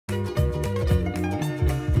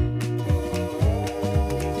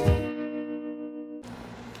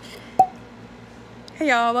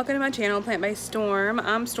y'all, welcome to my channel, Plant-Based Storm.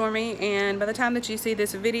 I'm Stormy, and by the time that you see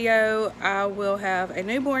this video, I will have a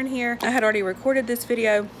newborn here. I had already recorded this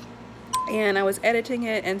video and I was editing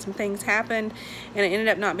it and some things happened and I ended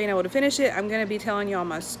up not being able to finish it. I'm going to be telling y'all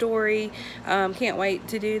my story. Can't wait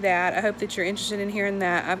to do that. I hope that you're interested in hearing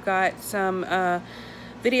that. I've got some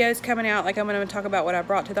videos coming out, like I'm going to talk about what I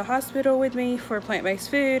brought to the hospital with me for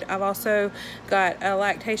plant-based food. I've also got a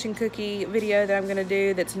lactation cookie video that I'm going to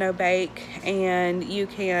do that's no bake, and you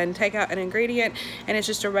can take out an ingredient and it's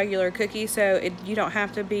just a regular cookie, so you don't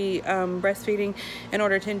have to be breastfeeding in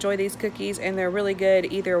order to enjoy these cookies, and they're really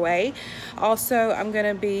good either way. Also, I'm going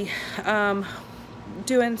to be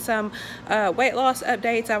doing some weight loss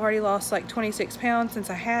updates. I've already lost like 26 pounds since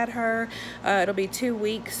I had her. It'll be 2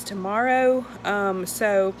 weeks tomorrow,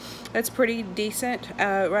 so that's pretty decent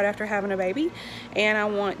right after having a baby. And I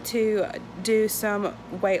want to do some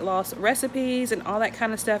weight loss recipes and all that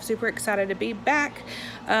kind of stuff. Super excited to be back.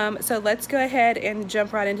 So let's go ahead and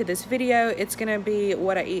jump right into this video. It's gonna be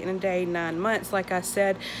what I eat in a day, 9 months. Like I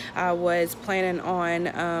said, I was planning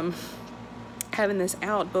on having this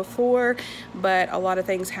out before, but a lot of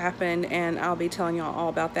things happened and I'll be telling y'all all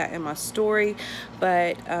about that in my story.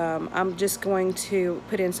 But I'm just going to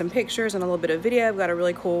put in some pictures and a little bit of video. I've got a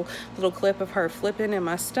really cool little clip of her flipping in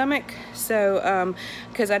my stomach, so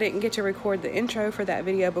because I didn't get to record the intro for that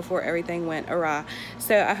video before everything went awry.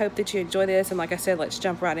 So I hope that you enjoy this, and like I said, let's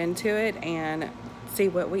jump right into it and see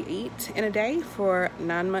what we eat in a day for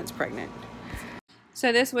 9 months pregnant.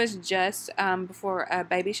 So this was just before a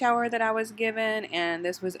baby shower that I was given, and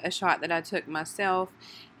this was a shot that I took myself,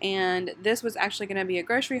 and this was actually going to be a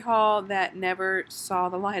grocery haul that never saw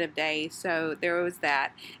the light of day, so there was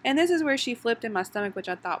that. And this is where she flipped in my stomach, which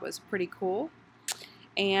I thought was pretty cool.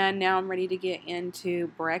 And now I'm ready to get into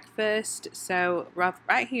breakfast. So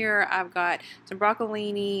right here I've got some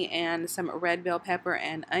broccolini and some red bell pepper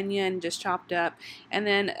and onion just chopped up, and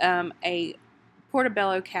then a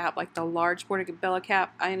portobello cap, like the large portobello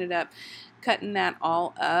cap. I ended up cutting that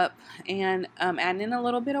all up and adding in a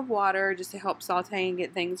little bit of water just to help saute and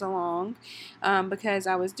get things along, because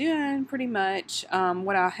I was doing pretty much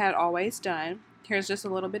what I had always done. Here's just a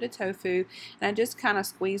little bit of tofu, and I just kind of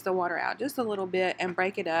squeeze the water out just a little bit and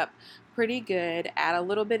break it up pretty good. Add a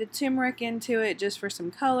little bit of turmeric into it just for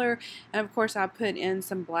some color, and of course I put in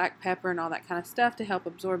some black pepper and all that kind of stuff to help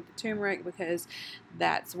absorb the turmeric, because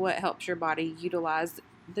that's what helps your body utilize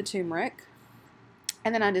the turmeric.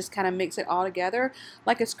 And then I just kind of mix it all together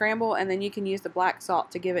like a scramble, and then you can use the black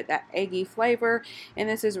salt to give it that eggy flavor, and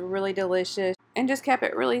this is really delicious. And just kept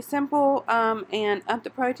it really simple, and up the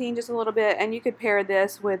protein just a little bit, and you could pair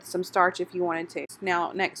this with some starch if you wanted to.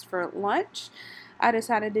 Now next for lunch, I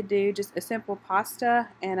decided to do just a simple pasta,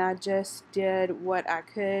 and I just did what I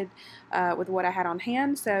could with what I had on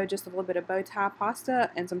hand. So just a little bit of bow tie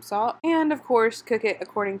pasta and some salt, and of course cook it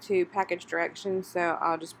according to package directions. So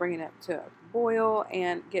I'll just bring it up to a boil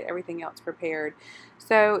and get everything else prepared.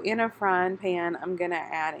 So in a frying pan, I'm gonna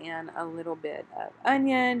add in a little bit of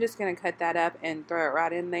onion, just gonna cut that up and throw it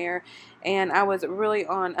right in there. And I was really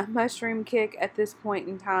on a mushroom kick at this point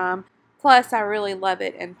in time. Plus, I really love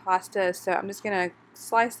it in pasta, so I'm just going to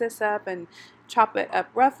slice this up and chop it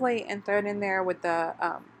up roughly and throw it in there with the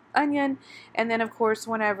onion. And then, of course,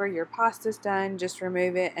 whenever your pasta's done, just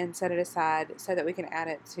remove it and set it aside so that we can add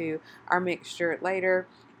it to our mixture later.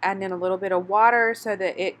 Adding in a little bit of water so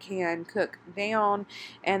that it can cook down,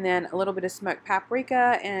 and then a little bit of smoked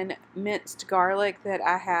paprika and minced garlic that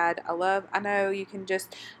I had. I know you can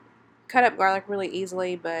just cut up garlic really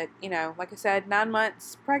easily, but you know, like I said, 9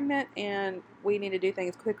 months pregnant and we need to do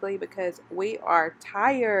things quickly because we are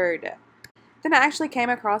tired. Then I actually came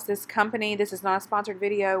across this company. This is not a sponsored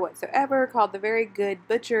video whatsoever, called The Very Good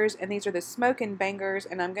Butchers, and these are the smoking bangers,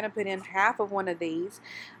 and I'm going to put in half of one of these.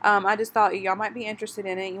 I just thought y'all might be interested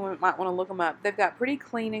in it. You might want to look them up. They've got pretty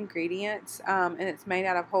clean ingredients, and it's made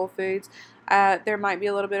out of whole foods. There might be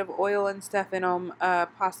a little bit of oil and stuff in them,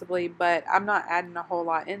 possibly, but I'm not adding a whole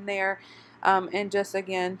lot in there. And just,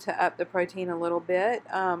 again, to up the protein a little bit.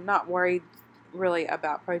 Not worried really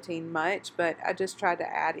about protein much, but I just tried to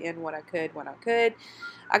add in what I could when I could.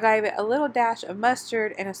 I gave it a little dash of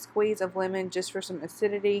mustard and a squeeze of lemon just for some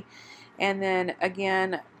acidity, and then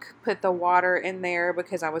again put the water in there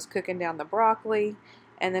because I was cooking down the broccoli.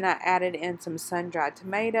 And then I added in some sun-dried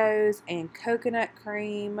tomatoes and coconut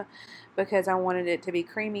cream because I wanted it to be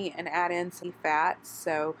creamy, and add in some fats.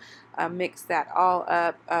 So mix that all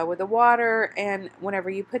up with the water, and whenever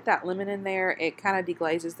you put that lemon in there, it kind of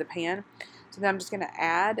deglazes the pan. So then I'm just going to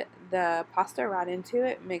add the pasta right into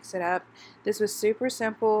it, mix it up. This was super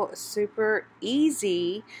simple, super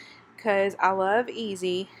easy, because I love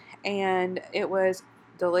easy, and it was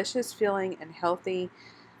delicious feeling and healthy.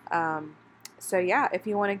 So yeah, if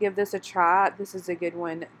you want to give this a try, this is a good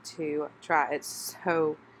one to try. It's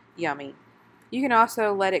so yummy. You can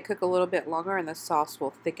also let it cook a little bit longer and the sauce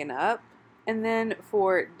will thicken up. And then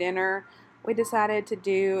for dinner, we decided to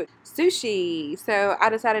do sushi. So I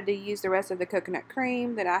decided to use the rest of the coconut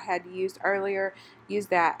cream that I had used earlier. Use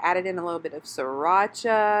that, added in a little bit of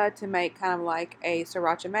sriracha to make kind of like a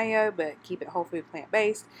sriracha mayo, but keep it whole food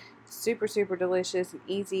plant-based. Super, super delicious and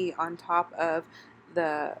easy on top of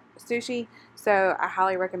the sushi. So I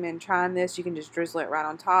highly recommend trying this. You can just drizzle it right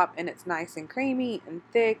on top and it's nice and creamy and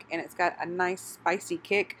thick and it's got a nice spicy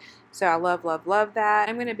kick. So I love, love, love that.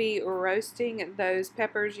 I'm going to be roasting those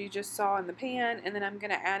peppers you just saw in the pan, and then I'm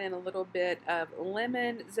going to add in a little bit of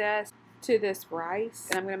lemon zest to this rice,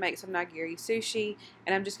 and I'm going to make some nigiri sushi,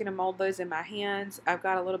 and I'm just going to mold those in my hands. I've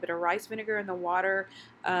got a little bit of rice vinegar in the water.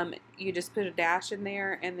 You just put a dash in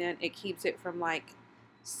there and then it keeps it from like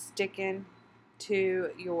sticking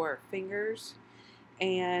to your fingers.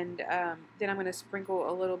 And then I'm going to sprinkle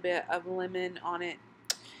a little bit of lemon on it.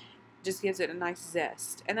 Just gives it a nice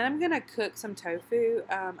zest. And then I'm going to cook some tofu.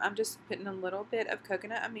 I'm just putting a little bit of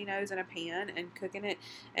coconut aminos in a pan and cooking it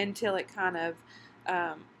until it kind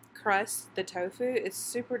of crusts the tofu. It's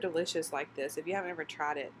super delicious like this. If you haven't ever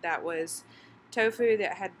tried it, that was tofu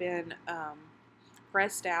that had been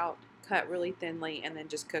pressed out, cut really thinly, and then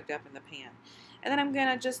just cooked up in the pan. And then I'm going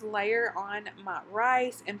to just layer on my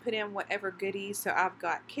rice and put in whatever goodies. So I've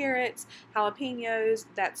got carrots, jalapenos,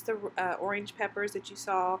 that's the orange peppers that you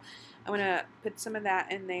saw. I'm going to put some of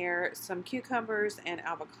that in there, some cucumbers and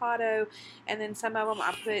avocado, and then some of them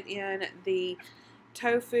I put in the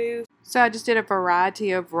tofu. So I just did a variety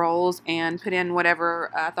of rolls and put in whatever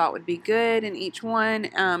I thought would be good in each one,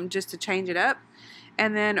 just to change it up.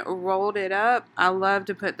 And then rolled it up. I love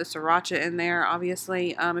to put the sriracha in there,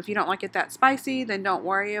 obviously. If you don't like it that spicy, then don't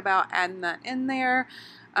worry about adding that in there.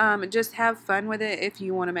 Just have fun with it if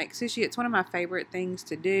you want to make sushi. It's one of my favorite things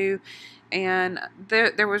to do. And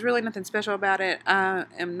there was really nothing special about it. I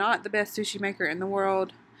am not the best sushi maker in the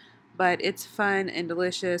world, but it's fun and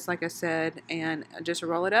delicious, like I said. And just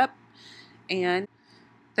roll it up. And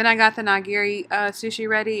then I got the nigiri sushi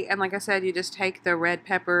ready, and like I said, you just take the red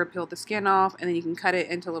pepper, peel the skin off, and then you can cut it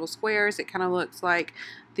into little squares. It kind of looks like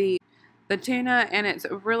the tuna, and it's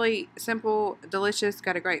really simple, delicious,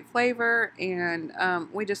 got a great flavor, and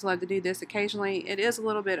we just love to do this occasionally. It is a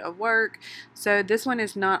little bit of work, so this one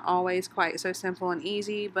is not always quite so simple and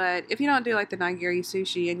easy, but if you don't do like the nigiri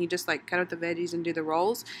sushi and you just like cut up the veggies and do the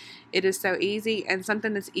rolls, it is so easy. And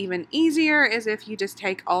something that's even easier is if you just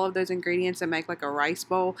take all of those ingredients and make like a rice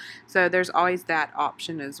bowl. So there's always that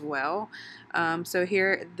option as well. So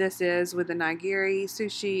here this is with the nigiri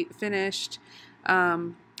sushi finished.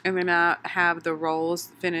 I'm going to have the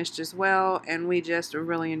rolls finished as well, and we just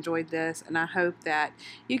really enjoyed this, and I hope that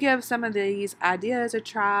you give some of these ideas a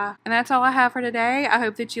try. And that's all I have for today. I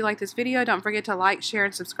hope that you like this video. Don't forget to like, share,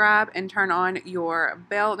 and subscribe, and turn on your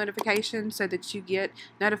bell notifications so that you get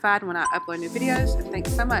notified when I upload new videos. And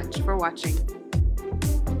thanks so much for watching.